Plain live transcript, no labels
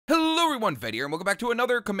Hello everyone, Ved here, and welcome back to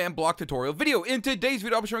another command block tutorial video. In today's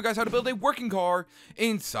video, I'll be showing you guys how to build a working car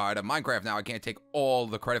inside of Minecraft. Now, I can't take all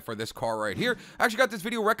the credit for this car right here. I actually got this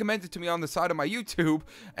video recommended to me on the side of my YouTube,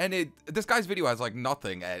 and this guy's video has like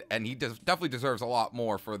nothing, and he definitely deserves a lot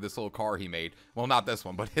more for this little car he made. Well, not this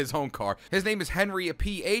one, but his own car. His name is Henry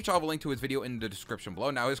PH. I'll have a link to his video in the description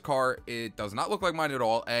below. Now, his car, it does not look like mine at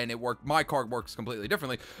all, and my car works completely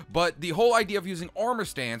differently, but the whole idea of using armor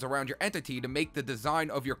stands around your entity to make the design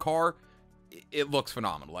of your car, it looks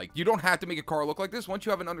phenomenal. Like, you don't have to make a car look like this. Once you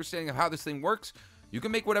have an understanding of how this thing works, you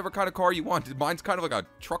can make whatever kind of car you want. Mine's kind of like a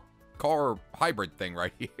truck car hybrid thing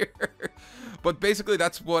right here. But basically,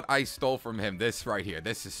 that's what I stole from him. This right here.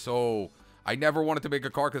 This is so... I never wanted to make a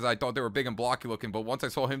car because I thought they were big and blocky looking, but once I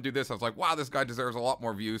saw him do this, I was like, wow, this guy deserves a lot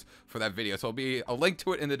more views for that video. So it'll be a link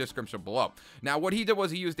to it in the description below. Now, what he did was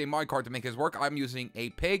he used a minecart to make his work. I'm using a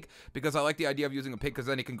pig because I like the idea of using a pig because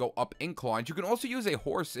then it can go up inclines. You can also use a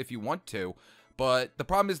horse if you want to, but the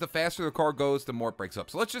problem is the faster the car goes, the more it breaks up.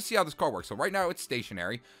 So let's just see how this car works. So right now it's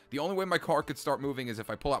stationary. The only way my car could start moving is if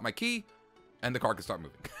I pull out my key, and the car can start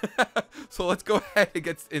moving. So let's go ahead and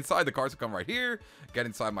get inside the car. So come right here, get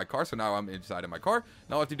inside my car. So now I'm inside of my car.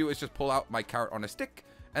 Now all I have to do is just pull out my carrot on a stick,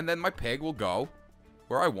 and then my pig will go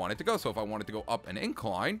where I want it to go. So if I want it to go up an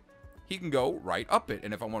incline, he can go right up it.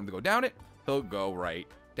 And if I want him to go down it, he'll go right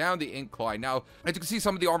down the incline. Now, as you can see,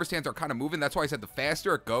 some of the armor stands are kind of moving. That's why I said the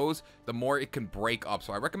faster it goes, the more it can break up.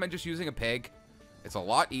 So I recommend just using a pig. It's a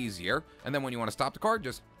lot easier. And then when you want to stop the car,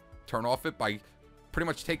 just turn off it by pretty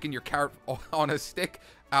much taking your carrot on a stick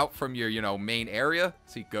out from your, main area.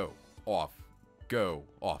 See, go off.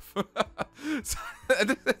 So,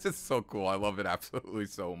 this is so cool. I love it absolutely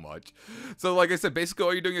so much. So like I said, basically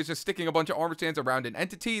all you're doing is just sticking a bunch of armor stands around an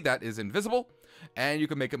entity that is invisible, and you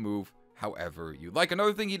can make it move however you like.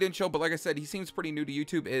 Another thing he didn't show, but like I said, he seems pretty new to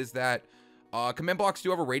YouTube, is that command blocks do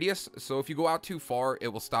have a radius, so if you go out too far, it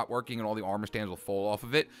will stop working and all the armor stands will fall off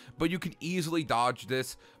of it. But you can easily dodge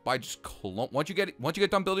this by just once you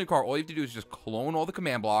get done building a car, all you have to do is just clone all the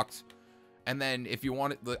command blocks, and then if you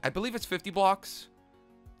want it, I believe it's 50 blocks.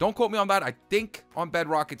 Don't quote me on that. I think on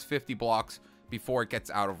Bedrock it's 50 blocks before it gets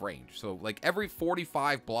out of range. So like every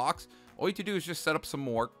 45 blocks, all you have to do is just set up some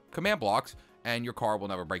more command blocks, and your car will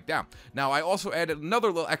never break down. Now, I also added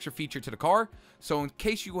another little extra feature to the car. So in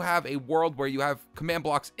case you have a world where you have command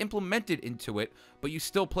blocks implemented into it, but you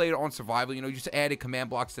still play it on survival, you just added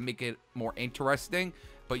command blocks to make it more interesting,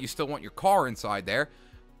 but you still want your car inside there.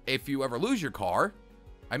 If you ever lose your car,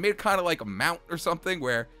 I made it kind of like a mount or something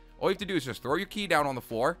where all you have to do is just throw your key down on the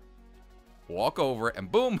floor, walk over it,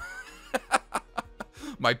 and boom.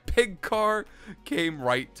 My pig car came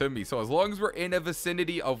right to me. So as long as we're in a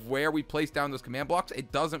vicinity of where we place down those command blocks,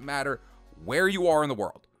 it doesn't matter where you are in the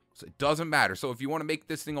world. So it doesn't matter. So if you want to make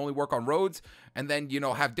this thing only work on roads, and then,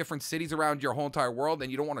 have different cities around your whole entire world,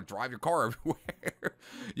 and you don't want to drive your car everywhere,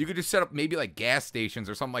 you could just set up maybe like gas stations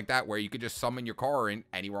or something like that, where you could just summon your car in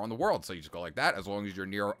anywhere on the world. So you just go like that. As long as you're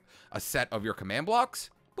near a set of your command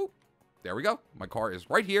blocks, boop, there we go. My car is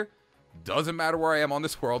right here. Doesn't matter where I am on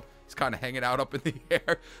this world. It's kind of hanging out up in the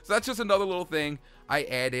air. So that's just another little thing I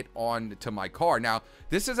added on to my car. Now,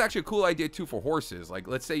 this is actually a cool idea too for horses. Like,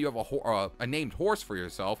 let's say you have a named horse for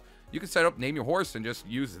yourself. You can set up, name your horse, and just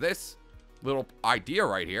use this little idea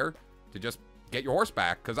right here to just get your horse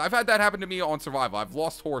back. Because I've had that happen to me on survival. I've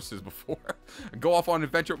lost horses before. I go off on an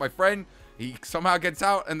adventure with my friend. He somehow gets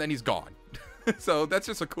out, and then he's gone. So that's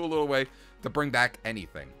just a cool little way to bring back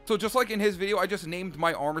anything. So just like in his video, I just named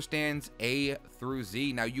my armor stands A through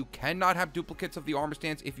Z. Now, you cannot have duplicates of the armor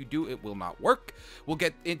stands. If you do, it will not work. We'll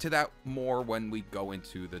get into that more when we go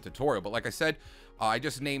into the tutorial. But like I said, I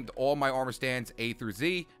just named all my armor stands A through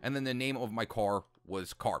Z, and then the name of my car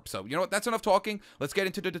was Carp. So you know what? That's enough talking. Let's get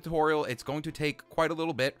into the tutorial. It's going to take quite a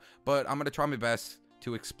little bit, but I'm going to try my best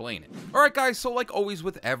to explain it. All right, guys. So like always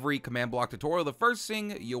with every command block tutorial, the first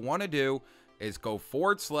thing you want to do is go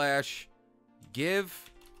 /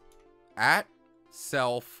 give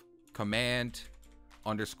 @self command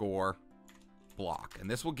 _ block, and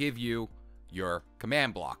this will give you your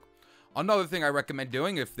command block. Another thing I recommend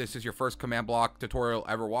doing, if this is your first command block tutorial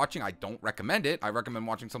ever watching, I don't recommend it. I recommend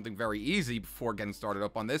watching something very easy before getting started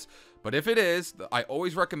up on this. But if it is, I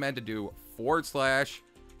always recommend to do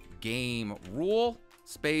 / game rule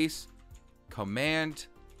space command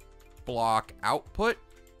block output,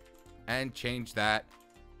 and change that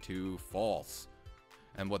to false.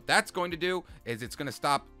 And what that's going to do is it's going to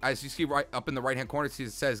stop, as you see right up in the right hand corner, it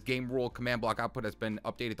says game rule command block output has been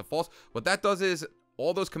updated to false. What that does is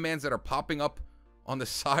all those commands that are popping up on the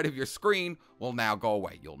side of your screen will now go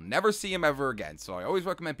away. You'll never see them ever again. So I always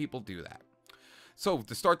recommend people do that. So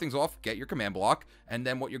to start things off, get your command block, and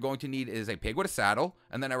then what you're going to need is a pig with a saddle,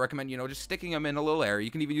 and then I recommend, just sticking them in a little area.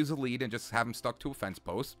 You can even use a lead and just have them stuck to a fence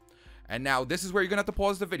post. And now this is where you're going to have to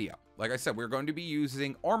pause the video. Like I said, we're going to be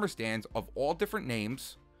using armor stands of all different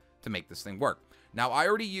names to make this thing work. Now, I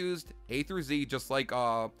already used A through Z, just like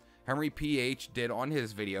Henry PH did on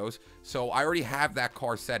his videos, so I already have that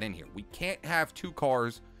car set in here. We can't have two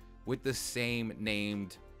cars with the same name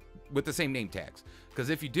tags, because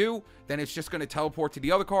if you do, then it's just going to teleport to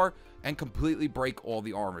the other car and completely break all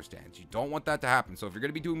the armor stands. You don't want that to happen. So if you're going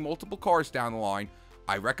to be doing multiple cars down the line,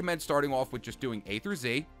 I recommend starting off with just doing A through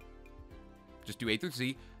Z. Just do A through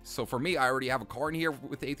Z. So for me, I already have a car in here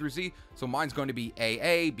with A through Z, so mine's going to be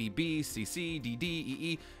AA, BB, CC, DD,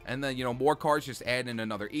 EE, and then, more cars, just add in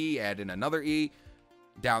another E, add in another E,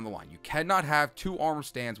 down the line. You cannot have two armor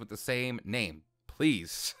stands with the same name.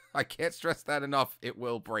 Please. I can't stress that enough. It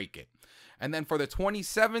will break it. And then for the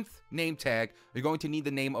 27th name tag, you're going to need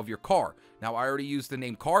the name of your car. Now, I already used the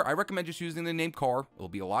name car. I recommend just using the name car. It'll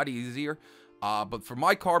be a lot easier. But for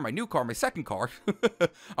my car, my new car, my second car,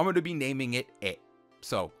 I'm going to be naming it It.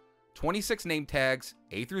 So, 26 name tags,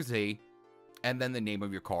 A through Z, and then the name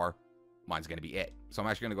of your car. Mine's going to be It. So I'm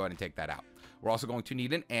actually going to go ahead and take that out. We're also going to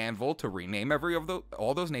need an anvil to rename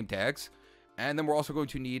all those name tags. And then we're also going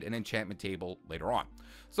to need an enchantment table later on.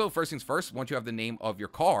 So first things first, once you have the name of your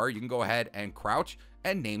car, you can go ahead and crouch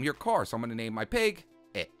and name your car. So I'm going to name my pig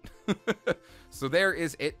It. So there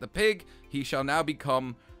is It, the pig. He shall now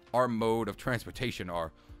become our mode of transportation,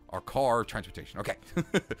 our car transportation. Okay.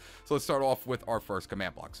 So let's start off with our first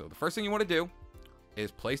command block. So the first thing you want to do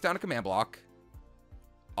is place down a command block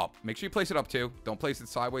up. Make sure you place it up too. Don't place it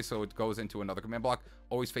sideways so it goes into another command block.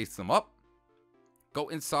 Always face them up. Go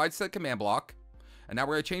inside said command block. And now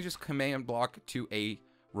we're going to change this command block to a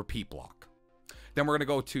repeat block. Then we're going to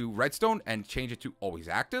go to redstone and change it to always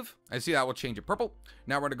active. I see that will change it purple.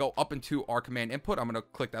 Now we're going to go up into our command input. I'm going to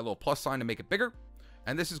click that little plus sign to make it bigger.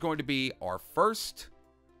 And this is going to be our first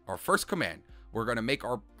command. We're going to make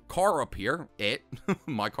our car up here, It.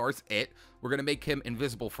 My car's It. We're going to make him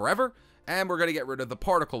invisible forever. And we're going to get rid of the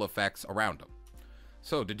particle effects around him.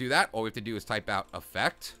 So to do that, all we have to do is type out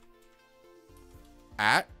effect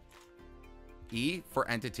at E for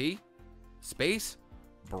entity, space,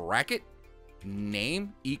 bracket,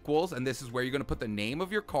 name equals, and this is where you're going to put the name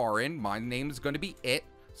of your car in. My name is going to be It.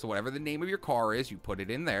 So whatever the name of your car is, you put it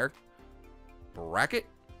in there. Bracket,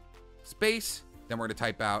 space, then we're going to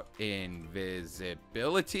type out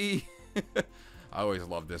invisibility. I always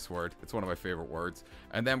love this word. It's one of my favorite words.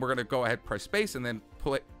 And then we're going to go ahead, press space, and then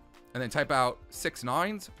type out 6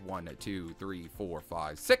 9s. 1, 2, 3, 4,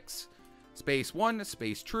 5, 6. Space 1,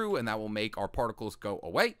 space true, and that will make our particles go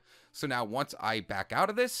away. So now once I back out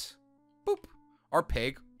of this, boop, our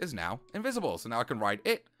pig is now invisible. So now I can ride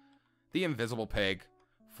It, the invisible pig,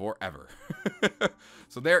 forever.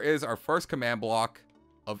 So there is our first command block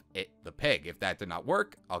of It, the pig. If that did not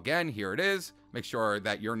work, again, here it is. Make sure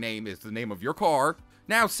that your name is the name of your car.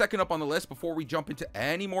 Now, second up on the list, before we jump into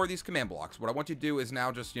any more of these command blocks, what I want you to do is now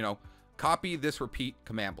just, copy this repeat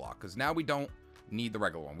command block, because now we don't need the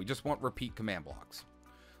regular one. We just want repeat command blocks.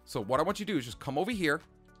 So what I want you to do is just come over here.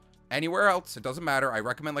 Anywhere else, it doesn't matter. I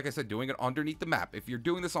recommend, like I said, doing it underneath the map. If you're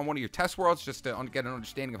doing this on one of your test worlds, just to get an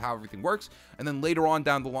understanding of how everything works, and then later on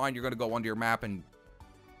down the line, you're going to go under your map and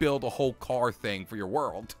build a whole car thing for your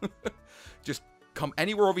world. Just come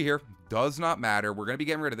anywhere over here. Does not matter. We're going to be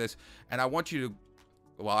getting rid of this, and I want you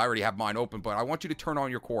to, well, I already have mine open, but I want you to turn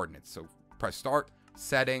on your coordinates. So press start,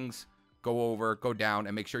 settings, go over, go down,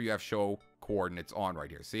 and make sure you have show coordinates on right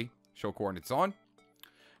here. See? Show coordinates on.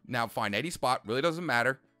 Now find any spot. Really doesn't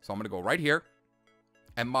matter. So I'm going to go right here.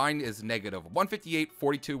 And mine is negative 158,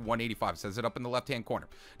 42, 185. It says it up in the left-hand corner.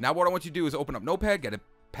 Now what I want you to do is open up Notepad, get a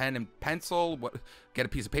pen and pencil, get a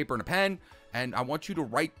piece of paper and a pen, and I want you to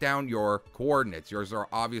write down your coordinates. Yours are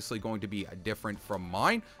obviously going to be different from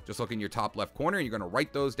mine. Just look in your top left corner, and you're going to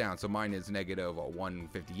write those down. So mine is negative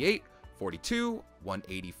 158, 42,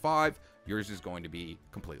 185. Yours is going to be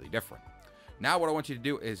completely different. Now what I want you to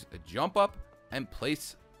do is jump up and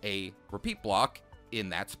place a repeat block in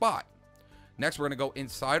that spot. Next, we're going to go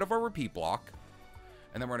inside of our repeat block,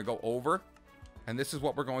 and then we're going to go over, and this is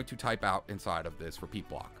what we're going to type out inside of this repeat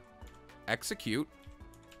block. Execute,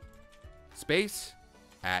 space,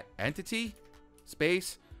 at entity,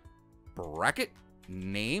 space, bracket,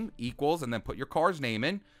 name equals, and then put your car's name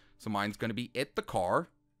in. So mine's going to be It, the car,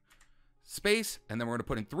 space, and then we're going to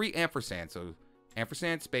put in 3 ampersands. So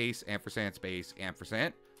ampersand, space, ampersand, space,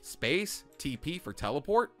 ampersand, space, TP for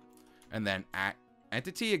teleport, and then at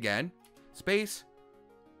entity again, space,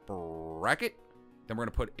 bracket, then we're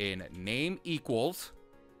going to put in name equals,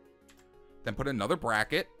 then put another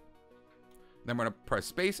bracket. Then we're going to press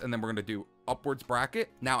space, and then we're going to do upwards bracket.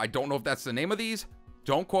 Now, I don't know if that's the name of these.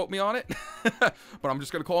 Don't quote me on it. But I'm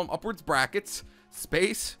just going to call them upwards brackets.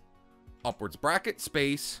 Space, upwards bracket,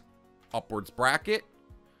 space, upwards bracket.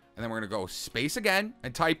 And then we're going to go space again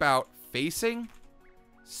and type out facing,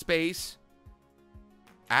 space,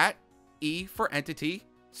 at E for entity,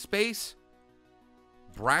 space,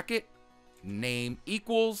 bracket, name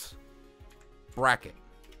equals, bracket.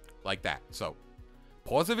 Like that. So,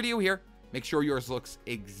 pause the video here. Make sure yours looks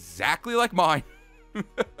exactly like mine.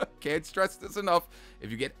 Can't stress this enough. If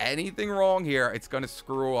you get anything wrong here, it's going to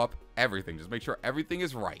screw up everything. Just make sure everything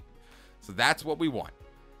is right. So that's what we want.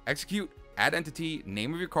 Execute, add entity,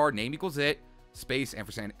 name of your card, name equals it, space,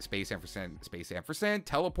 ampersand, space, ampersand, space, ampersand,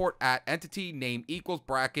 teleport at entity, name equals,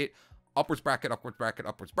 bracket, upwards bracket, upwards bracket,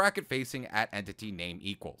 upwards bracket, facing at entity, name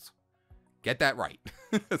equals. Get that right.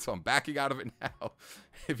 So I'm backing out of it now.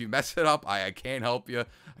 If you mess it up, I can't help you.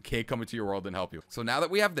 I can't come into your world and help you. So now that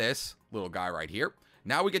we have this little guy right here,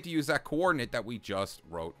 now we get to use that coordinate that we just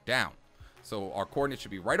wrote down. So our coordinate should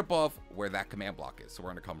be right above where that command block is. So we're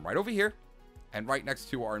going to come right over here, and right next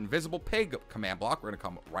to our invisible pig command block, we're going to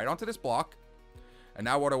come right onto this block. And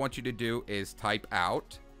now what I want you to do is type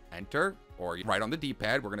out, enter, or right on the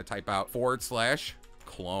D-pad, we're going to type out /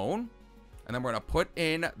 clone. And then we're going to put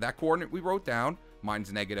in that coordinate we wrote down.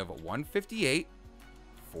 Mine's negative 158,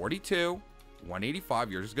 42,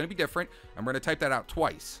 185. Yours is going to be different. And we're going to type that out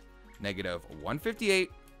twice. Negative 158,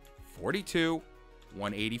 42,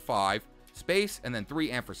 185, space, and then 3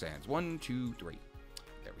 ampersands. 1, 2, 3.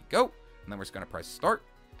 There we go. And then we're just going to press start.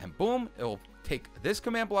 And boom, it'll take this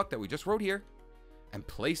command block that we just wrote here and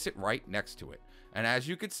place it right next to it. And as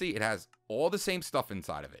you can see, it has all the same stuff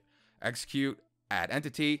inside of it. Execute, add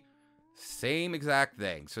entity, same exact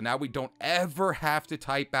thing. So now we don't ever have to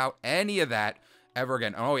type out any of that ever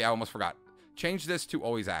again. Oh yeah, I almost forgot. Change this to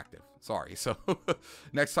always active. Sorry. So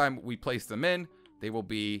next time we place them in, they will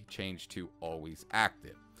be changed to always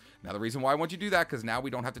active. Now the reason why I want you to do that, because now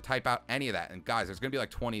we don't have to type out any of that. And guys, there's going to be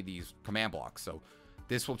like 20 of these command blocks. So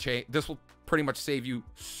this will change. This will pretty much save you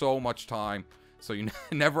so much time. So you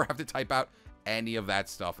never have to type out any of that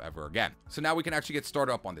stuff ever again. So now we can actually get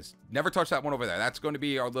started up on this. Never touch that one over there. That's going to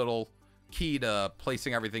be our little key to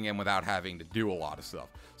placing everything in without having to do a lot of stuff.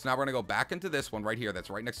 So now we're going to go back into this one right here. That's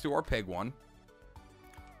right next to our pig one.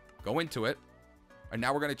 Go into it. And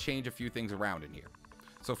now we're going to change a few things around in here.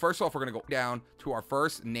 So first off, we're going to go down to our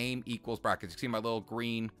first name equals brackets. You see my little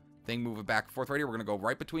green thing moving back and forth right here. We're going to go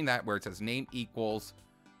right between that where it says name equals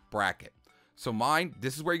bracket. So mine,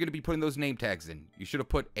 this is where you're going to be putting those name tags in. You should have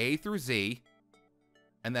put A through Z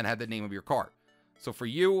and then had the name of your card. So for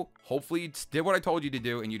you, hopefully you did what I told you to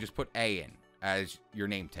do and you just put A in as your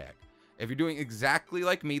name tag. If you're doing exactly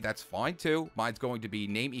like me, that's fine too. Mine's going to be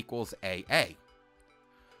name equals AA.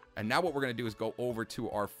 And now what we're going to do is go over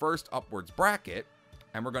to our first upwards bracket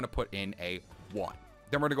and we're going to put in a 1.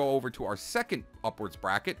 Then we're going to go over to our second upwards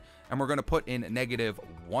bracket and we're going to put in negative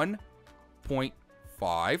 1.5.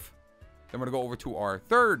 Then we're going to go over to our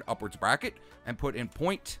third upwards bracket and put in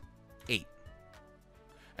 0.8.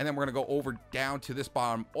 And then we're going to go over down to this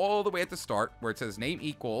bottom all the way at the start where it says name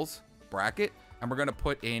equals bracket. And we're going to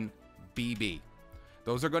put in BB.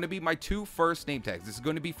 Those are going to be my 2 first name tags. This is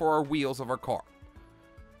going to be for our wheels of our car.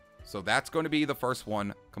 So that's going to be the first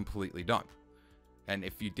one completely done. And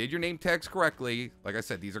if you did your name tags correctly, like I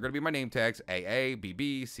said, these are going to be my name tags. AA,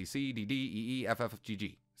 BB, CC, DD, EE, FF,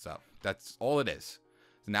 GG. So that's all it is.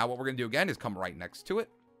 So now what we're going to do again is come right next to it.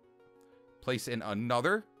 Place in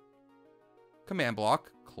another command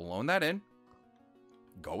block. Clone that in.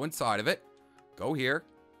 Go inside of it. Go here.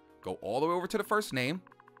 Go all the way over to the first name.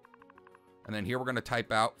 And then here we're going to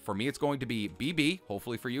type out, for me it's going to be BB.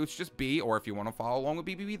 Hopefully for you it's just B, or if you want to follow along with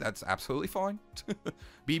BBB, that's absolutely fine.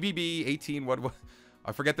 BBB 18, what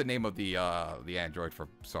I forget the name of the Android for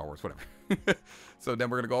Star Wars, whatever. So then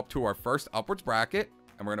we're going to go up to our first upwards bracket,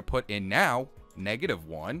 and we're going to put in now negative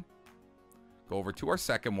 1. Go over to our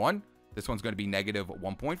second one. This one's going to be negative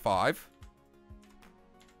 1.5.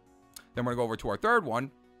 Then we're going to go over to our third one,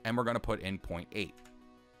 and we're going to put in 0.8.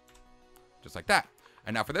 Just like that.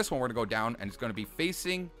 And now for this one, we're going to go down, and it's going to be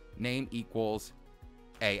facing name equals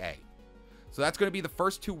AA. So that's going to be the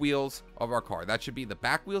first 2 wheels of our car. That should be the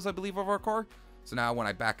back wheels, I believe, of our car. So now when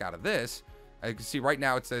I back out of this, as you can see right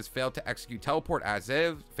now, it says failed to execute teleport as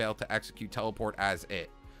if, failed to execute teleport as it.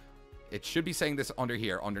 It should be saying this under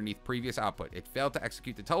here, underneath previous output. It failed to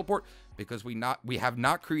execute the teleport because we have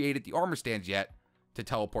not created the armor stands yet to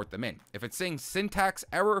teleport them in. If it's saying syntax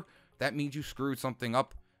error, that means you screwed something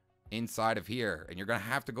up inside of here, and you're gonna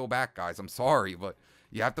have to go back, guys. I'm sorry, but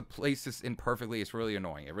You have to place this in perfectly. It's really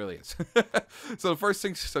annoying. It really is. So the first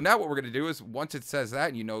thing, so now what we're going to do is once it says that,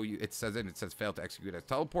 and you know, it says failed to execute as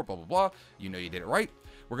teleport, blah, blah, blah. You know you did it right.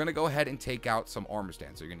 We're going to go ahead and take out some armor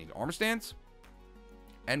stands. So you're going to need armor stands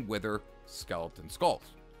and wither skeleton skulls.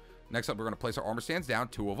 Next up, we're going to place our armor stands down,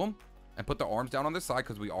 2 of them, and put the arms down on this side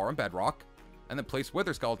because we are on bedrock, and then place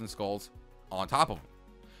wither skeleton skulls on top of them.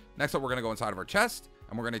 Next up, we're going to go inside of our chest,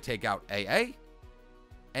 and we're going to take out AA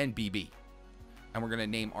and BB. And we're going to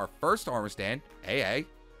name our first armor stand AA,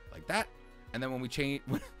 like that. And then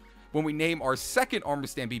when we name our second armor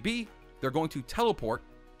stand BB, they're going to teleport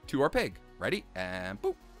to our pig. Ready? And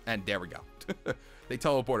boop. And there we go. They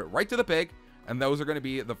teleported right to the pig. And those are going to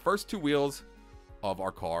be the first 2 wheels of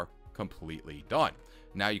our car completely done.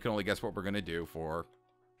 Now you can only guess what we're going to do for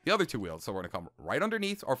the other 2 wheels. So we're going to come right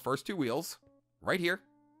underneath our first 2 wheels, right here.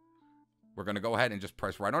 We're going to go ahead and just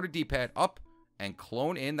press right on our D-pad up and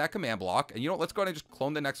clone in that command block. And you know what? Let's go ahead and just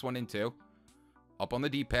clone the next one in too. Up on the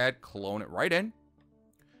D-pad, clone it right in.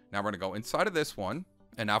 Now we're going to go inside of this one.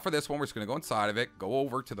 And now for this one, we're just going to go inside of it, go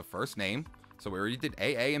over to the first name. So we already did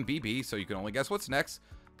AA and BB, so you can only guess what's next.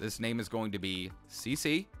 This name is going to be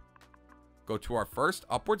CC. Go to our first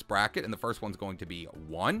upwards bracket, and the first one's going to be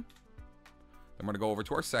 1. Then we're going to go over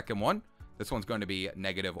to our second one. This one's going to be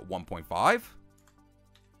negative 1.5. And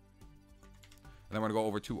then we're going to go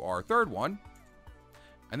over to our third one.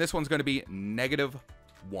 And this one's going to be negative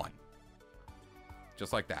 1.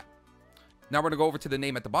 Just like that. Now we're going to go over to the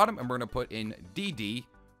name at the bottom, and we're going to put in DD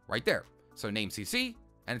right there. So name CC,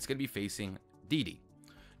 and it's going to be facing DD.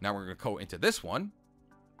 Now we're going to go into this one.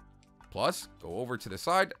 Plus, go over to the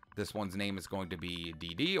side. This one's name is going to be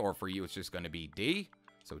DD, or for you, it's just going to be D.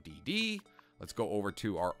 So DD. Let's go over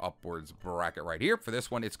to our upwards bracket right here. For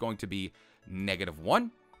this one, it's going to be negative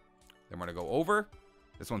 1. Then we're going to go over.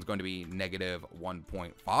 This one's going to be negative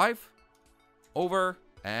 1.5 over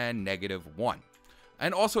and negative 1.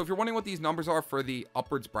 And also, if you're wondering what these numbers are for the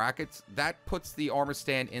upwards brackets, that puts the armor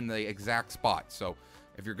stand in the exact spot. So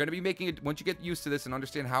if you're going to be making it, once you get used to this and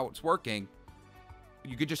understand how it's working,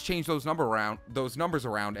 you could just change those numbers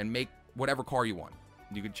around and make whatever car you want.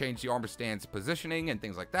 You could change the armor stand's positioning and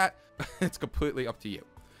things like that. It's completely up to you.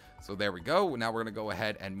 So there we go. Now we're going to go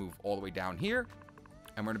ahead and move all the way down here.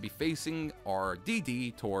 And we're going to be facing our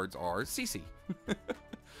DD towards our CC.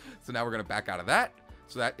 So now we're going to back out of that.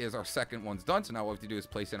 So that is our second one's done. So now what we have to do is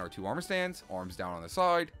place in our 2 armor stands, arms down on the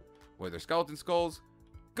side, with their skeleton skulls,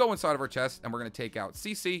 go inside of our chest, and we're going to take out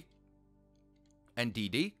CC and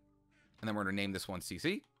DD. And then we're going to name this one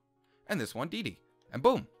CC and this one DD. And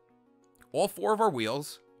boom. All 4 of our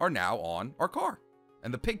wheels are now on our car.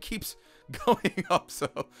 And the pig keeps going up,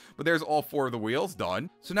 but there's all 4 of the wheels done.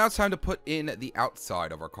 So now it's time to put in the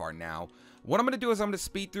outside of our car. Now, what I'm going to do is I'm going to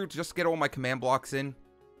speed through to just get all my command blocks in,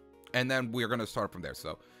 and then we're going to start from there.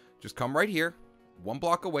 So just come right here, 1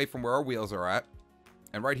 block away from where our wheels are at,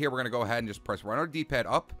 and right here we're going to go ahead and just press right on our D-pad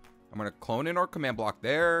up. I'm going to clone in our command block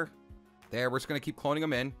there. We're just going to keep cloning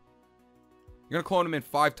them in. You're going to clone them in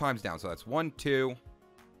 5 times down. So that's 1, 2,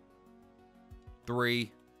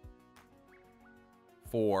 3,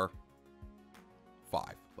 4, 5,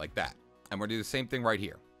 like that. And we're going to do the same thing right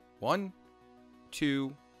here. 1,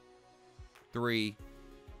 2, 3,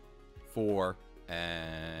 4,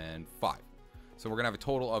 and 5. So we're going to have a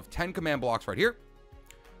total of 10 command blocks right here.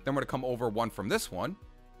 Then we're going to come over 1 from this one.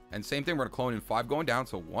 And same thing, we're going to clone in 5 going down.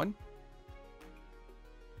 So 1,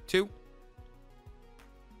 2,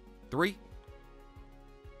 3,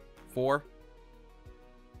 4,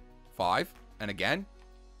 5. And again.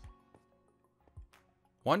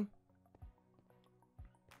 1,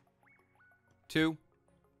 2,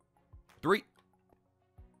 3,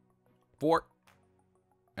 4,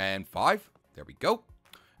 and 5. There we go.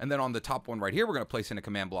 And then on the top one right here, we're going to place in a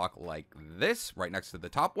command block like this, right next to the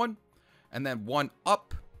top one. And then 1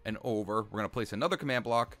 up and over, we're going to place another command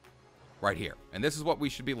block right here. And this is what we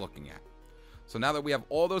should be looking at. So now that we have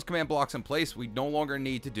all those command blocks in place, we no longer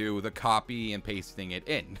need to do the copy and pasting it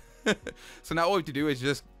in. So now all we have to do is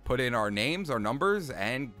just put in our names, our numbers,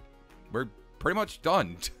 and we're pretty much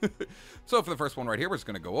done. So for the first one right here, we're just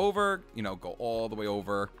going to go over, go all the way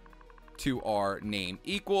over to our name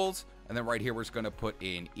equals. And then right here, we're just going to put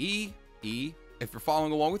in E. If you're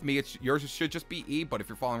following along with me, yours should just be E. But if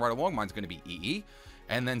you're following right along, mine's going to be EE.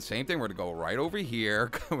 And then same thing, we're going to go right over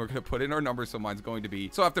here. We're going to put in our numbers. So mine's going to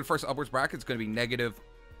be, so after the first upwards bracket, it's going to be negative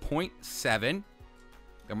 0.7. Then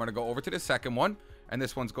we're going to go over to the second one. And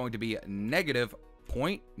this one's going to be negative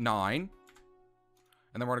 0.9. And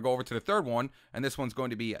then we're going to go over to the third one. And this one's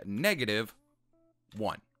going to be negative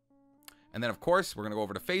 1. And then, of course, we're going to go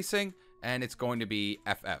over to facing. And it's going to be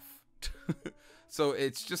FF. So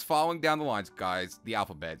it's just following down the lines, guys, the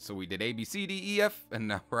alphabet. So we did A, B, C, D, E, F, and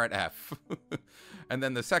now we're at F. And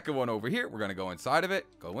then the second one over here, we're going to go inside of it,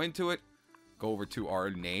 go into it, go over to our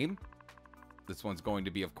name. This one's going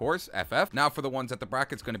to be, of course, FF. Now for the ones at the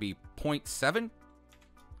bracket, it's going to be 0.7.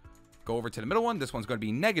 Go over to the middle one. This one's going to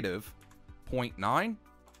be negative 0.9. And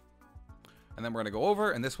then we're going to go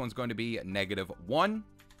over, and this one's going to be negative 1. And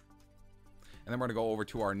then we're going to go over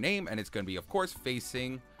to our name, and it's going to be, of course,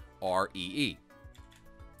 facing our EE.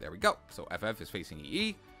 There we go. So FF is facing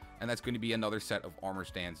EE. And that's going to be another set of armor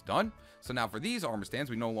stands done. So now for these armor stands,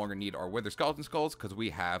 we no longer need our wither skeleton skulls because we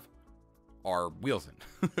have our wheels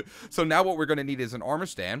in. So now what we're going to need is an armor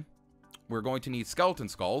stand. We're going to need skeleton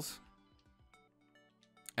skulls.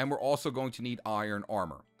 And we're also going to need iron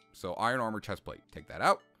armor. So iron armor chest plate. Take that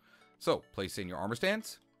out. So place in your armor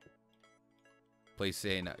stands. Place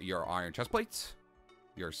in your iron chest plates.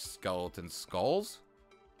 Your skeleton skulls.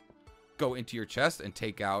 Go into your chest and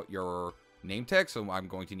take out your name tag. So I'm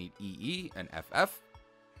going to need EE and FF.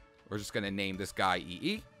 We're just going to name this guy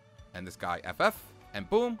EE and this guy FF. And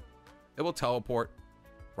boom, it will teleport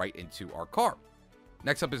right into our car.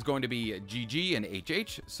 Next up is going to be GG and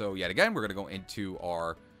HH. So yet again, we're going to go into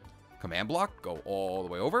our command block. Go all the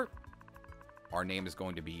way over. Our name is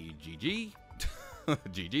going to be GG.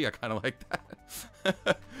 GG, I kind of like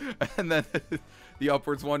that. And then the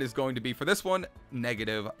upwards one is going to be, for this one,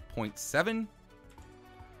 negative 0.7.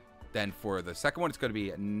 Then for the second one, it's going to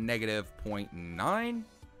be negative 0.9.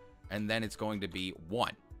 And then it's going to be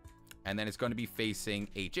 1. And then it's going to be facing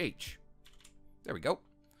HH. There we go.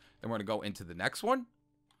 Then we're going to go into the next one.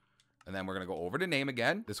 And then we're going to go over to name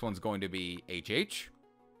again. This one's going to be HH.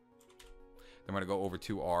 Then we're going to go over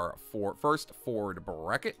to our first forward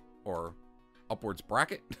bracket, or upwards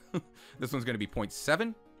bracket. This one's going to be 0.7.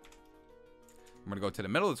 I'm going to go to the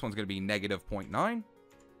middle. This one's going to be negative 0.9.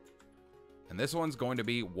 And this one's going to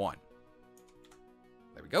be 1.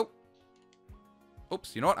 There we go.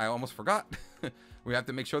 Oops, you know what? I almost forgot. We have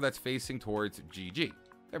to make sure that's facing towards GG.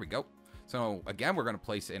 There we go. So again, we're going to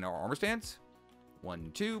place in our armor stands.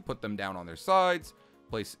 1, 2, put them down on their sides.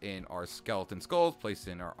 Place in our skeleton skulls. Place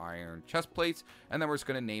in our iron chest plates. And then we're just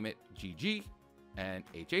going to name it GG and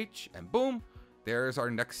HH. And boom, there's our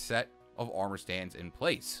next set of armor stands in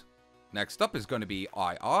place. Next up is going to be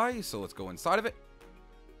II. So let's go inside of it.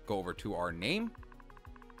 Go over to our name.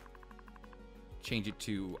 Change it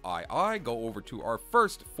to II. Go over to our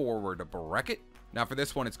first forward bracket. Now for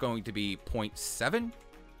this one, it's going to be 0.7.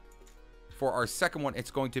 For our second one,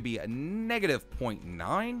 it's going to be a negative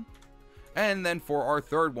 0.9. And then for our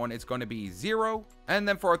third one, it's going to be 0. And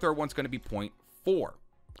then for our third one, it's going to be 0.4.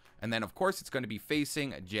 And then, of course, it's going to be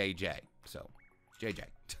facing JJ. So, JJ.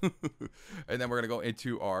 And then we're going to go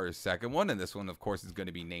into our second one. And this one, of course, is going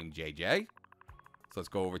to be named JJ. So let's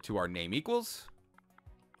go over to our name equals.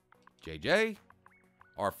 JJ.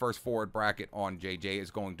 Our first forward bracket on JJ is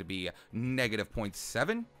going to be negative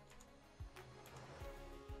 0.7.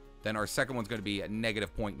 Then our second one's going to be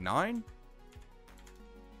negative 0.9.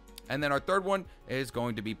 And then our third one is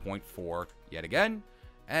going to be 0.4 yet again.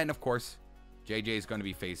 And of course, JJ is going to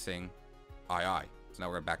be facing II. So now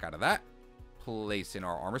we're going to back out of that. Place in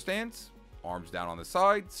our armor stands. Arms down on the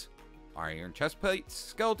sides. Iron chest plates.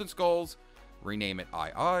 Skeleton skulls. Rename it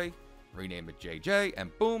II. Rename it JJ.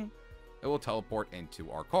 And boom, it will teleport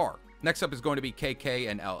into our car. Next up is going to be KK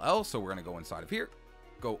and LL. So we're going to go inside of here.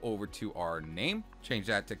 Go over to our name. Change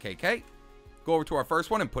that to KK. Go over to our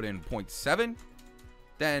first one and put in 0.7.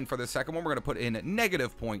 Then for the second one, we're going to put in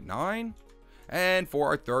negative 0.9. And for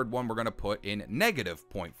our third one, we're going to put in negative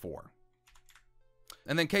 0.4.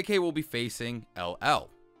 And then KK will be facing LL.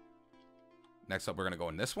 Next up, we're going to go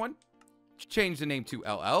in this one. Change the name to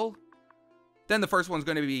LL. Then the first one's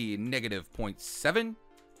going to be negative 0.7.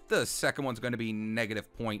 The second one's going to be negative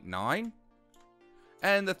 0.9.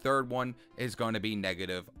 And the third one is going to be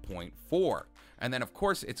negative 0.4. And then, of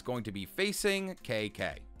course, it's going to be facing KK.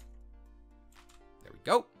 There we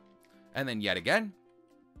go. And then yet again,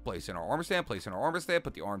 place in our armor stand, place in our armor stand,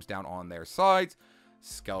 put the arms down on their sides.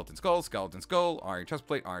 Skeleton skull, iron chest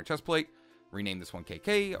plate. Rename this one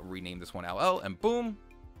KK, rename this one LL, and boom,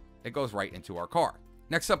 it goes right into our car.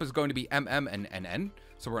 Next up is going to be MM and NN.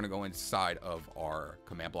 So we're going to go inside of our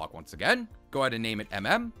command block once again. Go ahead and name it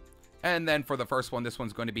MM. And then for the first one, this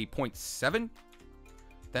one's going to be 0.7.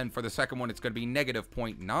 Then for the second one, it's going to be negative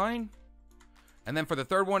 0.9. And then for the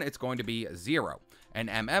third one, it's going to be 0. And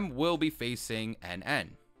MM will be facing NN.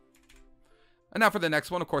 And now for the next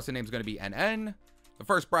one, of course, the name's going to be NN. The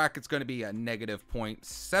first bracket's going to be a negative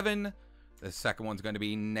 0.7. The second one's going to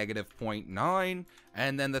be negative 0.9.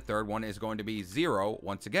 And then the third one is going to be 0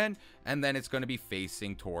 once again. And then it's going to be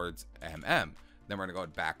facing towards MM. Then we're going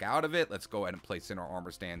to go back out of it. Let's go ahead and place in our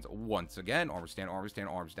armor stands once again. Armor stand,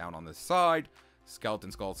 arms down on the side.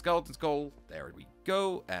 Skeleton skull, skeleton skull. There we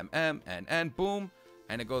go. N, boom.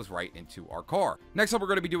 And it goes right into our car. Next up, we're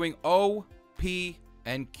going to be doing O, P,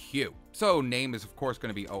 and Q. So name is, of course,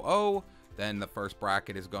 going to be OO. Then the first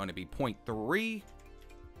bracket is going to be 0.3.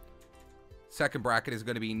 Second bracket is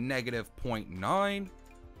going to be negative 0.9.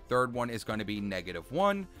 Third one is going to be negative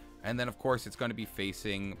 1. And then, of course, it's going to be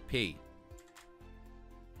facing P.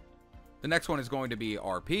 The next one is going to be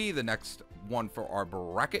RP. The next one for our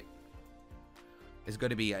bracket is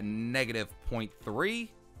going to be a negative 0.3.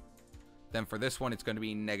 Then for this one, it's going to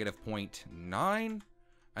be negative 0.9.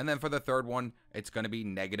 And then for the third one, it's going to be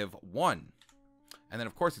negative 1. And then,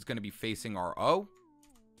 of course, it's going to be facing our O.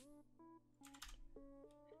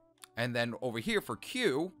 And then over here for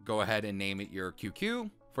Q, go ahead and name it your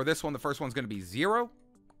QQ. For this one, the first one's going to be 0.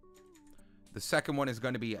 The second one is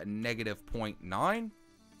going to be a negative 0.9.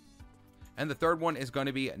 And the third one is going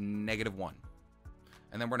to be a negative 1.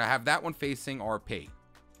 And then we're going to have that one facing RP.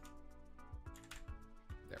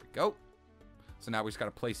 There we go. So now we just got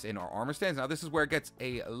to place in our armor stands. Now this is where it gets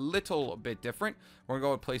a little bit different. We're going to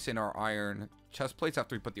go and place in our iron chest plates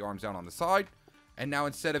after we put the arms down on the side. And now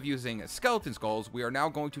instead of using skeleton skulls, we are now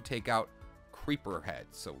going to take out creeper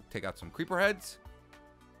heads. So take out some creeper heads.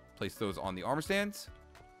 Place those on the armor stands.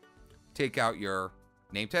 Take out your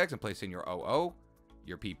name tags and place in your OO,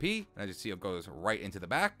 your PP. And as you see, it goes right into the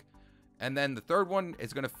back. And then the third one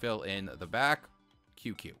is going to fill in the back,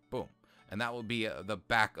 QQ. Boom. And that will be the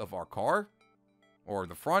back of our car. Or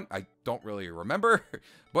the front, I don't really remember,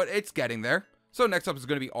 but it's getting there. So next up is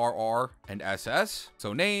going to be RR and SS.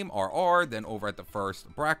 So name, RR, then over at the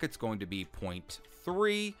first bracket's going to be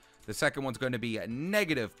 0.3. The second one's going to be a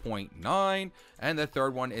negative 0.9. And the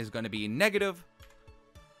third one is going to be negative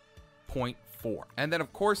 0.4. And then,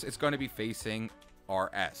 of course, it's going to be facing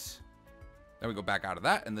our S. Then we go back out of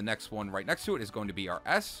that, and the next one right next to it is going to be our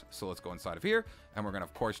S. So let's go inside of here, and we're going to,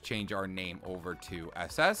 of course, change our name over to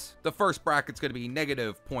SS. The first bracket's going to be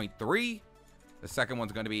negative 0.3. The second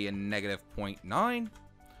one's going to be a negative 0.9.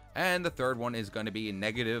 And the third one is going to be a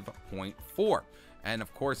negative 0.4. And,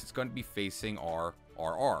 of course, it's going to be facing our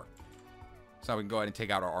RR. So now we can go ahead and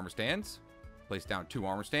take out our armor stands. Place down 2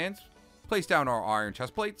 armor stands. Place down our iron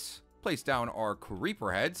chest plates. Place down our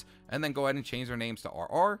creeper heads. And then go ahead and change our names to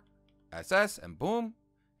RR. SS, and boom,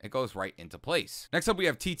 it goes right into place. Next up, we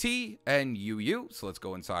have TT and UU. So let's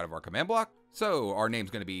go inside of our command block. So our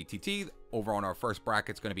name's going to be TT. Over on our first bracket,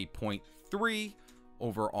 it's going to be 0.3.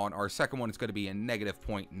 Over on our second one, it's going to be a negative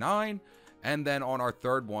 0.9. And then on our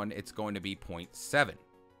third one, it's going to be 0.7.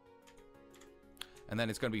 And then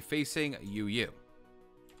it's going to be facing UU.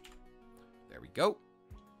 There we go.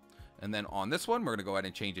 And then on this one, we're going to go ahead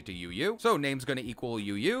and change it to UU. So name's going to equal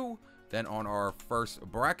UU. Then on our first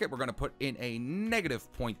bracket, we're going to put in a negative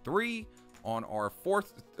 0.3. On our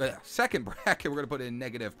second bracket, we're going to put in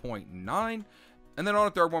negative 0.9. And then on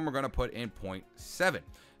the third one, we're going to put in 0.7.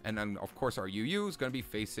 And then, of course, our UU is going to be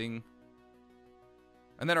facing...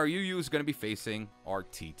 And then our UU is going to be facing our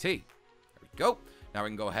TT. There we go. Now we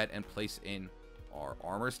can go ahead and place in our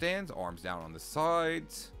armor stands. Arms down on the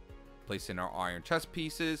sides. Place in our iron chest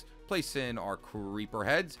pieces. Place in our creeper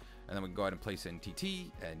heads. And then we can go ahead and place in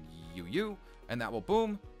TT and UU, and that will,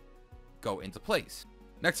 boom, go into place.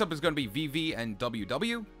 Next up is going to be VV and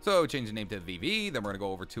WW. So change the name to VV. Then we're going to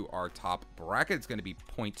go over to our top bracket. It's going to be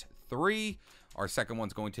 0.3. Our second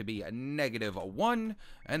one's going to be a negative 1.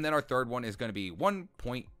 And then our third one is going to be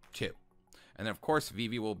 1.2. And then, of course,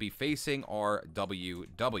 VV will be facing our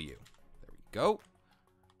WW. There we go.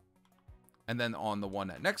 And then on the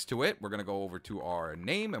one next to it, we're going to go over to our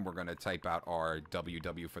name, and we're going to type out our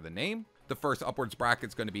WW for the name. The first upwards bracket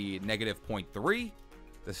is going to be negative 0.3.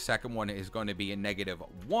 The second one is going to be a negative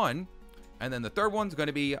 1. And then the third one's going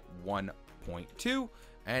to be 1.2.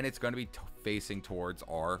 And it's going to be facing towards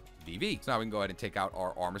our VV. So now we can go ahead and take out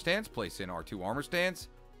our armor stands, place in our 2 armor stands,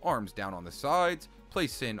 arms down on the sides,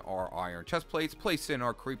 place in our iron chest plates, place in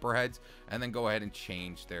our creeper heads, and then go ahead and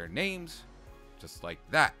change their names. Just like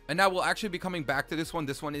that. And now we'll actually be coming back to this one.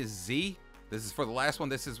 This one is Z. This is for the last one.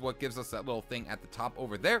 This is what gives us that little thing at the top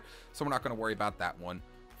over there. So we're not going to worry about that one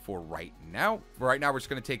for right now. For right now, we're just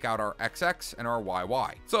going to take out our XX and our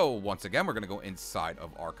YY. So once again, we're going to go inside of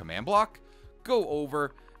our command block, go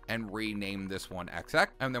over and rename this one XX.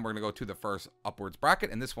 And then we're going to go to the first upwards bracket.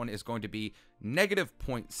 And this one is going to be negative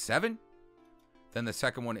 0.7. Then the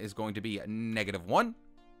second one is going to be negative 1.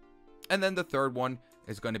 And then the third one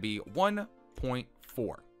is going to be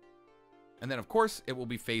 1.4. And then, of course, it will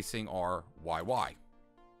be facing our YY.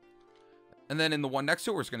 And then in the one next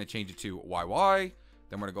to it, we're just going to change it to YY.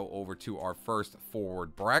 Then we're going to go over to our first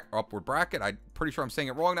upward bracket. I'm pretty sure I'm saying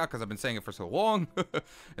it wrong now because I've been saying it for so long. And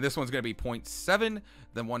this one's going to be 0.7.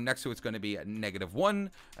 Then one next to it's going to be a -1.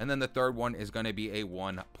 And then the third one is going to be a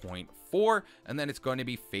 1.4. And then it's going to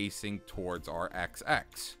be facing towards our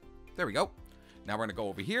XX. There we go. Now we're going to go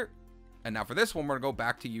over here. And now for this one, we're going to go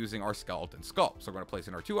back to using our skeleton skull. So we're going to place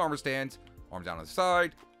in our 2 armor stands, arms down on the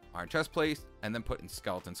side, iron chest plate, and then put in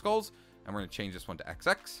skeleton skulls. And we're going to change this one to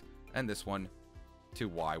XX and this one to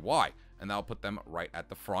YY. And that'll put them right at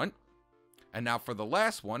the front. And now for the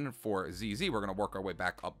last one, for ZZ, we're going to work our way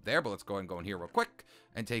back up there. But let's go ahead and go in here real quick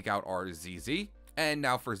and take out our ZZ. And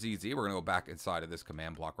now for ZZ, we're going to go back inside of this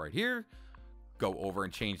command block right here. Go over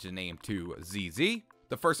and change the name to ZZ.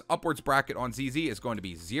 The first upwards bracket on ZZ is going to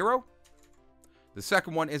be 0. The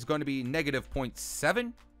second one is going to be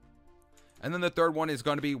 -0.7. And then the third one is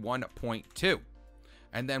going to be 1.2.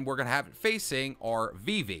 And then we're going to have it facing our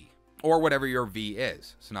VV, or whatever your V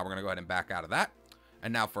is. So now we're going to go ahead and back out of that.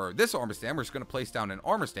 And now for this armor stand, we're just going to place down an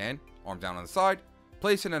armor stand, arm down on the side,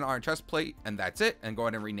 place in an iron chest plate, and that's it. And go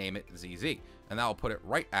ahead and rename it ZZ. And that'll put it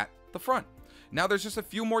right at the front. Now there's just a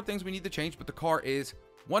few more things we need to change, but the car is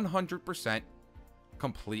 100%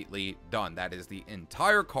 completely done. That is the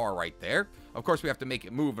entire car right there. Of course, we have to make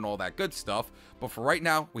it move and all that good stuff, but for right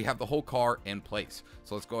now, we have the whole car in place.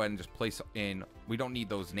 So let's go ahead and just place in. We don't need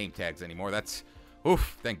those name tags anymore. That's,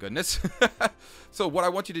 oof, thank goodness. So what I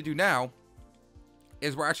want you to do now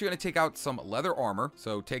is we're actually going to take out some leather armor.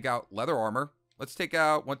 So take out leather armor. Let's take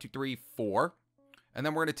out 1, 2, 3, 4. And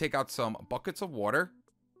then we're going to take out some buckets of water,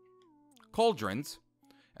 cauldrons.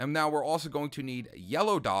 And now we're also going to need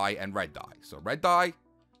yellow dye and red dye. So red dye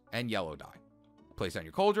and yellow dye. Place on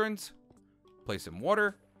your cauldrons. Place in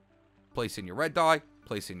water. Place in your red dye.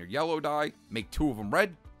 Place in your yellow dye. Make 2 of them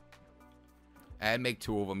red. And make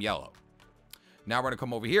 2 of them yellow. Now we're going to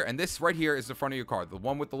come over here. And this right here is the front of your car. The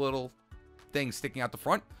one with the little thing sticking out the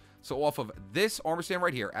front. So off of this armor stand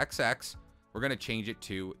right here, XX, we're going to change it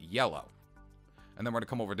to yellow. And then we're going to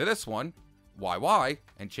come over to this one, YY,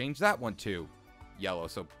 and change that one to yellow.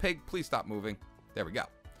 So pig, please stop moving. There we go.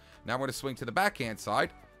 Now we're going to swing to the backhand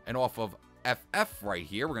side, and off of FF right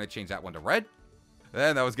here, we're going to change that one to red.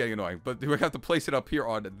 And that was getting annoying, but we have to place it up here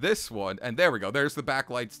on this one. And there we go. There's the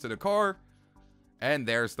back lights to the car, and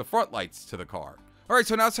there's the front lights to the car. All right,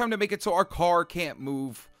 so now it's time to make it so our car can't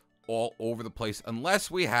move all over the place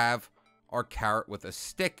unless we have our carrot with a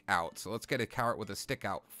stick out. So let's get a carrot with a stick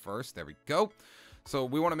out first. There we go. So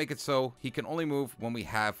we want to make it so he can only move when we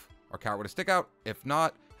have our carrot with a stick out. If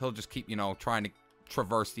not, he'll just keep, trying to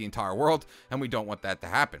traverse the entire world, and we don't want that to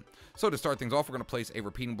happen. So to start things off, we're going to place a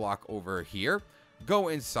repeating block over here. Go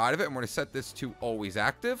inside of it, and we're going to set this to always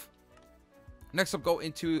active. Next up, go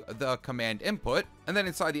into the command input, and then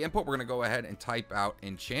inside the input, we're going to go ahead and type out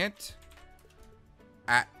enchant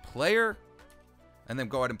at player, and then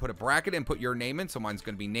go ahead and put a bracket and put your name in. So mine's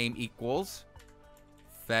going to be name equals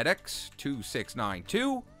FedEx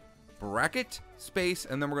 2692 bracket space,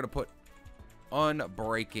 and then we're going to put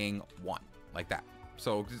unbreaking 1 like that.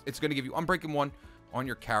 So it's going to give you unbreaking 1 on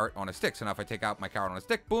your carrot on a stick. So now if I take out my carrot on a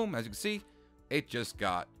stick, boom, as you can see, it just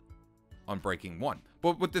got unbreaking 1.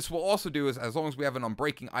 But what this will also do is, as long as we have an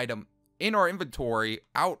unbreaking item in our inventory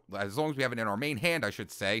as long as we have it in our main hand, I should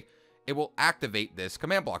say, it will activate this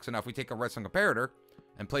command block. So now if we take a redstone comparator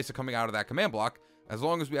and place it coming out of that command block, as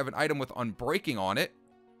long as we have an item with unbreaking on it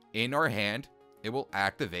in our hand, it will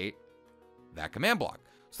activate that command block.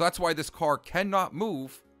 So that's why this car cannot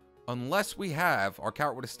move unless we have our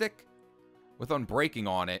carrot with a stick with unbreaking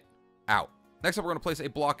on it out. Next up, we're going to place a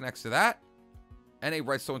block next to that and a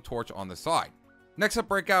redstone torch on the side. Next up,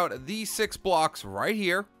 break out these 6 blocks right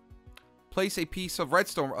here. Place a piece of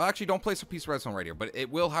redstone. Actually, don't place a piece of redstone right here, but it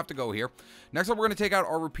will have to go here. Next up, we're going to take out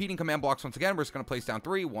our repeating command blocks once again. We're just going to place down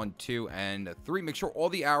 3, 1, 2, and 3. Make sure all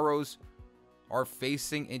the arrows are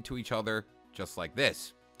facing into each other just like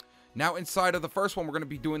this. Now inside of the first one, we're going to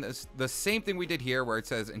be doing the same thing we did here where it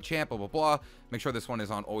says enchant, blah, blah, blah. Make sure this one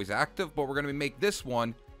is on always active, but we're going to make this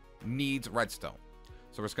one needs redstone.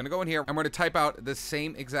 So we're just going to go in here and we're going to type out the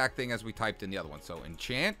same exact thing as we typed in the other one. So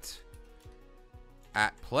enchant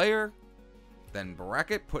at player, then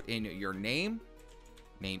bracket, put in your name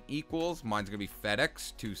equals, mine's going to be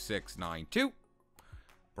FedEx 2692,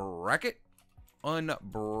 bracket,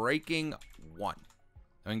 unbreaking 1.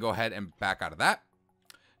 And go ahead and back out of that.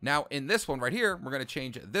 Now in this one right here, we're going to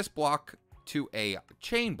change this block to a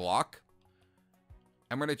chain block.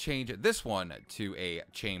 And we're going to change this one to a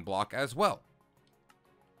chain block as well.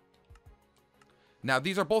 Now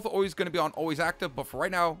these are both always going to be on always active, but for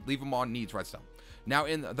right now, leave them on needs redstone. Now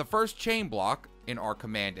in the first chain block in our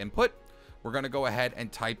command input, we're going to go ahead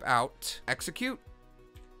and type out execute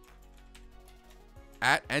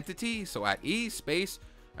at entity, so at E, space,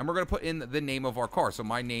 and we're going to put in the name of our car. So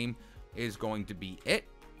my name is going to be it,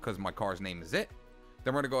 because my car's name is it.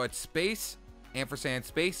 Then we're going to go at space, ampersand,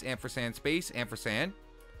 space, ampersand, space, ampersand,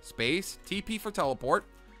 space, TP for teleport,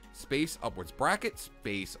 space, upwards bracket,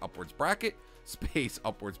 space, upwards bracket, space,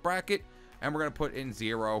 upwards bracket, and we're going to put in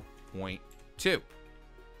 0.2.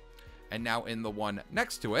 And now in the one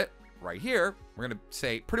next to it, right here, we're going to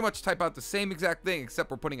say, pretty much type out the same exact thing, except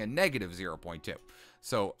we're putting a negative 0.2.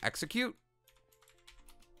 So execute,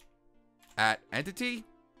 at entity,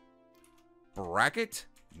 bracket,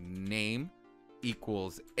 name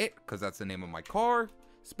equals it, because that's the name of my car,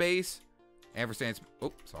 space, ampersand,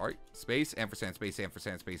 space, ampersand, space,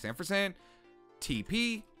 ampersand, space, ampersand,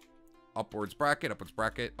 TP, upwards bracket, upwards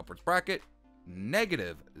bracket, upwards bracket,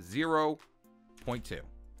 negative 0.2.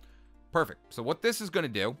 Perfect. So what this is going to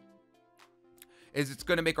do is it's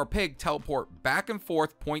going to make our pig teleport back and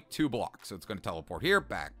forth 0.2 blocks. So it's going to teleport here,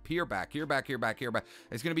 back, here, back, here, back, here, back, here, back.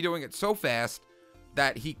 It's going to be doing it so fast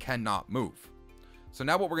that he cannot move. So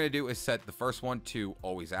now what we're going to do is set the first one to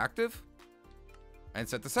always active and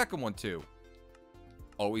set the second one to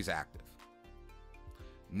always active.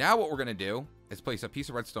 Now what we're going to do is place a piece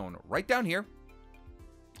of redstone right down here.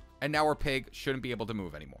 And now our pig shouldn't be able to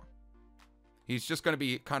move anymore. He's just going to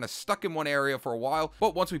be kind of stuck in one area for a while.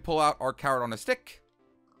 But once we pull out our carrot on a stick,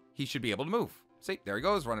 he should be able to move. See, there he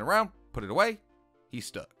goes, running around. Put it away. He's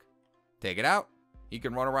stuck. Take it out. He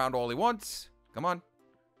can run around all he wants. Come on.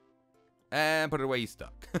 And put it away. He's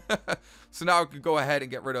stuck. So now I could go ahead and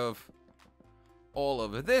get rid of all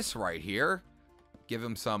of this right here. Give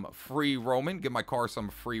him some free roaming. Give my car some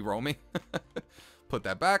free roaming. Put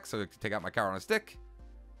that back so I can take out my carrot on a stick.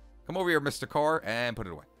 Come over here, Mr. Car, and put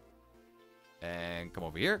it away. And come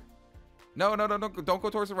over here. No, don't go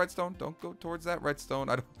towards the redstone. Don't go towards that redstone.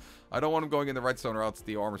 I don't want him going in the redstone, or else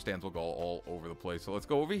the armor stands will go all over the place. So let's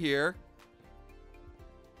go over here.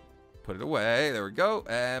 Put it away. There we go.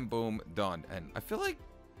 And boom, done. And I feel like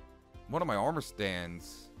one of my armor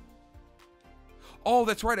stands. Oh,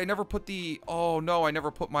 that's right. I never put the. Oh no, I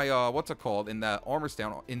never put my what's it called in the armor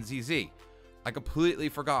stand in ZZ. I completely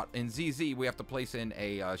forgot. In ZZ, we have to place in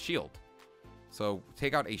a shield. So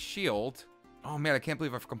take out a shield. Oh man, I can't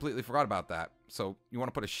believe I completely forgot about that. So you want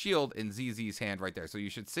to put a shield in ZZ's hand right there. So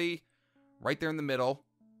you should see right there in the middle.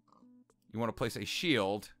 You want to place a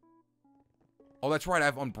shield. Oh, that's right. I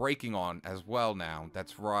have Unbreaking on as well now.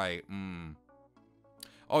 That's right.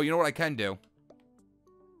 Oh, you know what I can do?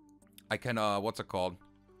 I can, what's it called?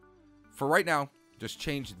 For right now, just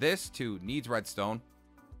change this to needs redstone.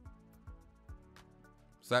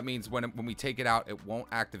 So that means when we take it out, it won't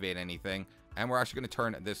activate anything. And we're actually going to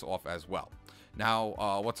turn this off as well.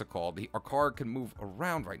 Now, what's it called? Our car can move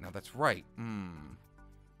around right now. That's right.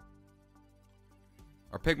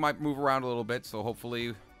 Our pig might move around a little bit, so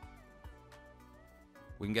hopefully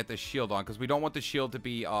we can get this shield on, because we don't want the shield to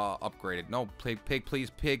be upgraded. No, pig, please.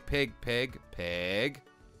 Pig.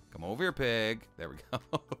 Come over here, pig. There we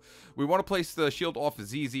go. We want to place the shield off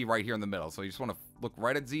ZZ right here in the middle. So you just want to look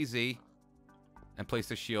right at ZZ and place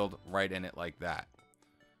the shield right in it like that.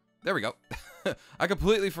 There we go. I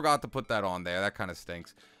completely forgot to put that on there. That kind of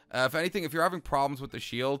stinks. If anything, if you're having problems with the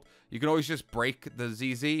shield, you can always just break the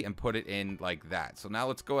ZZ and put it in like that. So now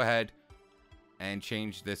let's go ahead and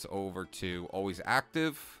change this over to always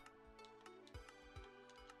active.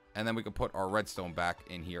 And then we can put our redstone back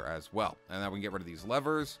in here as well. And then we can get rid of these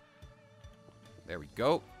levers. There we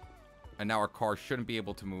go. And now our car shouldn't be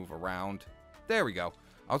able to move around. There we go.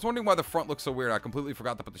 I was wondering why the front looks so weird. I completely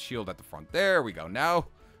forgot to put the shield at the front. There we go. Now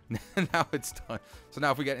it's done. So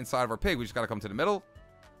now if we get inside of our pig, we just got to come to the middle,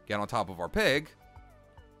 get on top of our pig,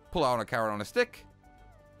 pull out a carrot on a stick,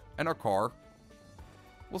 and our car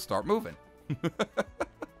will start moving.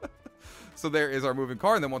 So there is our moving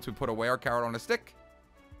car. And then once we put away our carrot on a stick,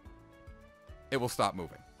 it will stop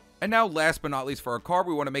moving. And now, last but not least, for our car,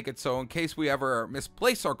 we want to make it so in case we ever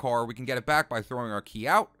misplace our car, we can get it back by throwing our key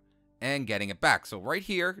out and getting it back. So right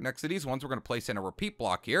here, next to these ones, we're going to place in a repeat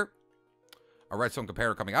block here, a redstone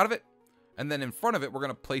comparator coming out of it, and then in front of it, we're going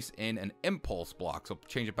to place in an impulse block. So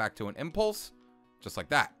change it back to an impulse, just like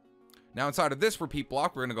that. Now, inside of this repeat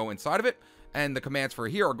block, we're going to go inside of it, and the commands for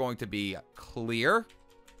here are going to be clear,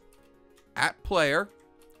 at player,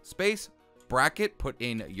 space, bracket, put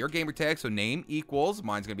in your gamer tag, so name equals,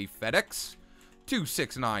 mine's going to be FedEx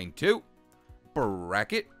 2692,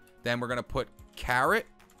 bracket, then we're going to put carrot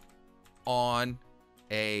on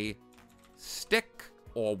a stick,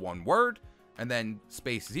 all one word, and then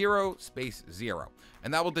space 0, space 0.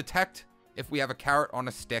 And that will detect if we have a carrot on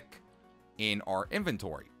a stick in our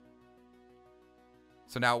inventory.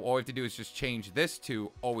 So now all we have to do is just change this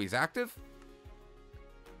to always active,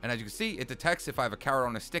 And as you can see, it detects if I have a carrot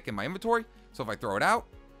on a stick in my inventory. So if I throw it out.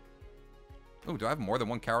 Oh, do I have more than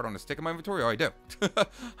one carrot on a stick in my inventory? Oh, I do.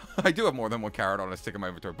 I do have more than one carrot on a stick in my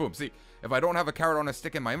inventory. Boom. See, if I don't have a carrot on a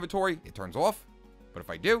stick in my inventory, it turns off. But if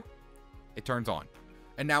I do, it turns on.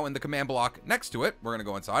 And now in the command block next to it, we're going to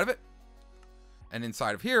go inside of it. And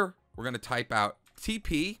inside of here, we're going to type out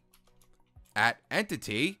TP at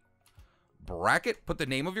entity bracket, put the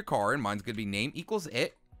name of your car in. Mine's going to be name equals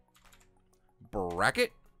it,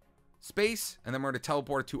 bracket, space, and then we're going to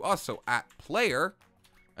teleport it to us. So at player,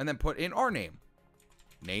 and then put in our name.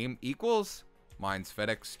 Name equals, mine's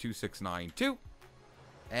FedEx2692,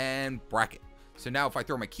 and bracket. So now if I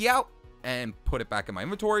throw my key out and put it back in my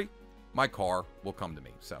inventory, my car will come to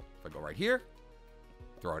me. So if I go right here,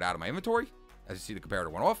 throw it out of my inventory, as you see the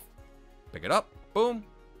comparator went off, pick it up, boom,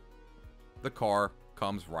 the car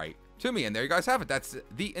comes right to me. And there you guys have it. That's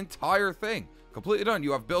the entire thing. Completely done.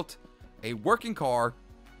 You have built a working car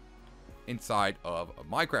inside of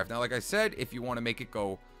Minecraft. Now, like I said, if you want to make it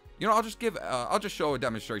go, you know, I'll just show a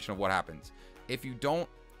demonstration of what happens. If you don't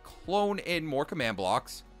clone in more command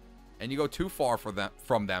blocks and you go too far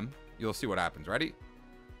from them, you'll see what happens. Ready?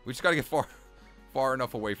 We just got to get far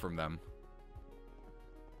enough away from them.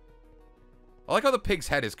 I like how the pig's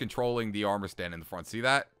head is controlling the armor stand in the front. See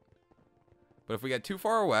that? But if we get too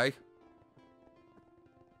far away,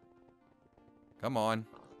 come on.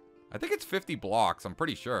 I think it's 50 blocks. I'm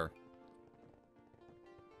pretty sure.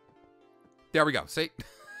 There we go. See?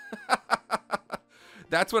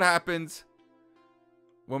 That's what happens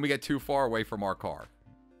when we get too far away from our car.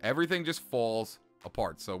 Everything just falls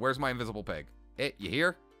apart. So where's my invisible pig? It, you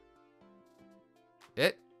hear?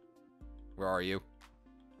 It? Where are you?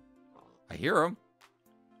 I hear him.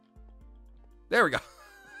 There we go.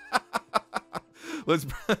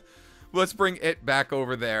 Let's bring it back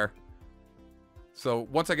over there. So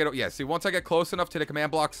once I get, yeah, see, once I get close enough to the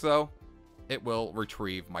command blocks, though, it will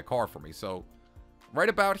retrieve my car for me. So right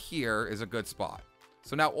about here is a good spot.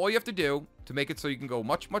 So now all you have to do to make it so you can go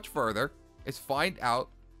much, much further is find out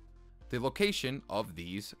the location of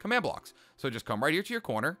these command blocks. So just come right here to your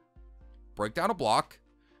corner, break down a block,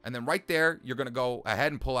 and then right there, you're going to go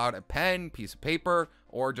ahead and pull out a pen, piece of paper,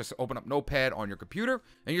 or just open up Notepad on your computer.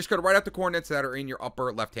 And you're just going to write out the coordinates that are in your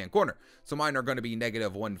upper left-hand corner. So mine are going to be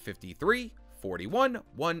 -153, 41,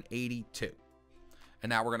 182. And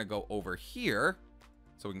now we're going to go over here.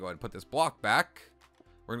 So we can go ahead and put this block back.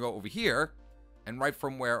 We're going to go over here. And right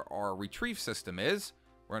from where our retrieve system is,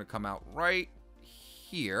 we're going to come out right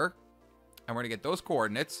here. And we're going to get those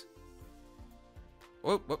coordinates.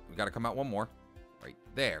 Whoop, whoop, we got to come out one more. Right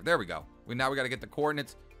there. There we go. Now we got to get the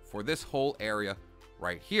coordinates for this whole area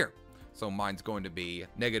right here. So mine's going to be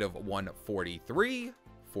 -143,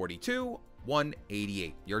 42,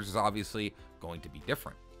 188. Yours is obviously going to be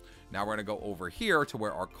different. Now we're going to go over here to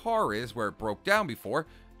where our car is, where it broke down before.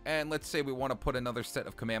 And let's say we want to put another set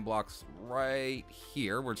of command blocks right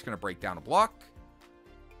here. We're just going to break down a block.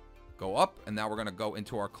 Go up. And now we're going to go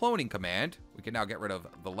into our cloning command. We can now get rid of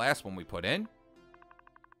the last one we put in.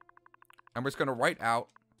 And we're just going to write out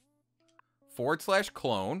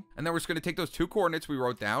 /clone. And then we're just going to take those two coordinates we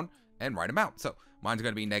wrote down and write them out. So mine's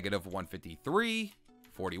going to be -153,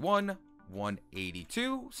 41,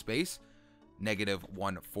 182, space,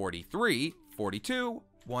 -143, 42,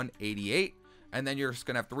 188. And then you're just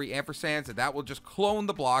going to have 3 ampersands. And that will just clone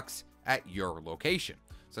the blocks at your location.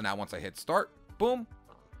 So now once I hit start, boom,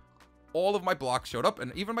 all of my blocks showed up.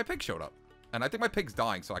 And even my pig showed up. And I think my pig's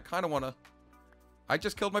dying. So I kind of want to... I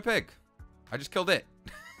just killed my pig. I just killed it.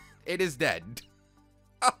 It is dead.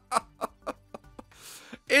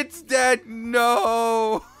 It's dead.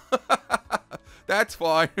 No. That's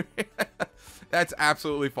fine. That's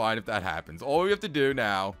absolutely fine if that happens. All we have to do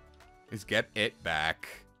now is get it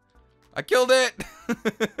back. I killed it.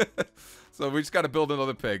 So we just got to build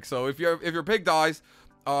another pig. So if your pig dies,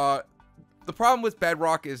 the problem with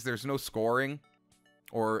Bedrock is there's no scoring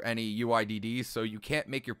or any UIDDs, so you can't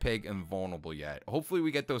make your pig invulnerable yet. Hopefully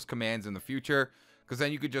we get those commands in the future, because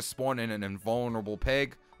then you could just spawn in an invulnerable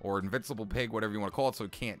pig, or invincible pig, whatever you want to call it, so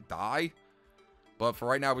it can't die. But for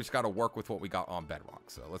right now, we just got to work with what we got on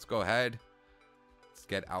Bedrock. So let's go ahead. Let's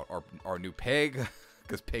get out our new pig,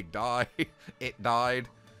 because pig died. It died.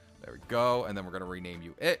 There we go. And then we're going to rename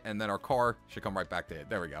you it, and then our car should come right back to it.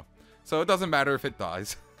 There we go. So it doesn't matter if it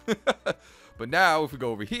dies. But now, if we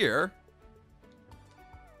go over here,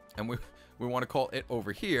 and we want to call it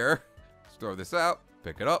over here. Let's throw this out.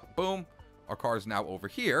 Pick it up. Boom. Our car is now over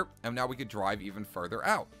here. And now we could drive even further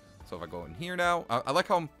out. So if I go in here now. I like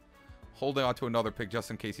how I'm holding on to another pig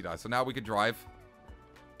just in case he dies. So now we could drive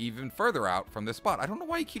even further out from this spot. I don't know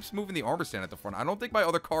why he keeps moving the armor stand at the front. I don't think my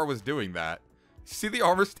other car was doing that. See the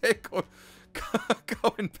armor stand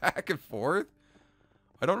going back and forth?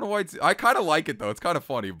 I don't know why it's... I kind of like it, though. It's kind of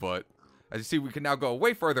funny, but... As you see, we can now go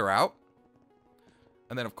way further out.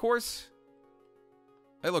 And then, of course...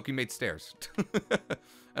 Hey, look, he made stairs.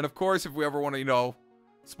 And, of course, if we ever want to, you know,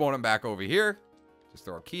 spawn him back over here, just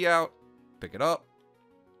throw our key out, pick it up.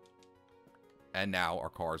 And now our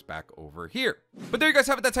car is back over here. But there you guys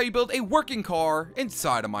have it. That's how you build a working car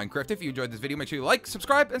inside of Minecraft. If you enjoyed this video, make sure you like,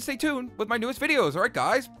 subscribe, and stay tuned with my newest videos. All right,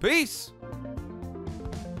 guys. Peace.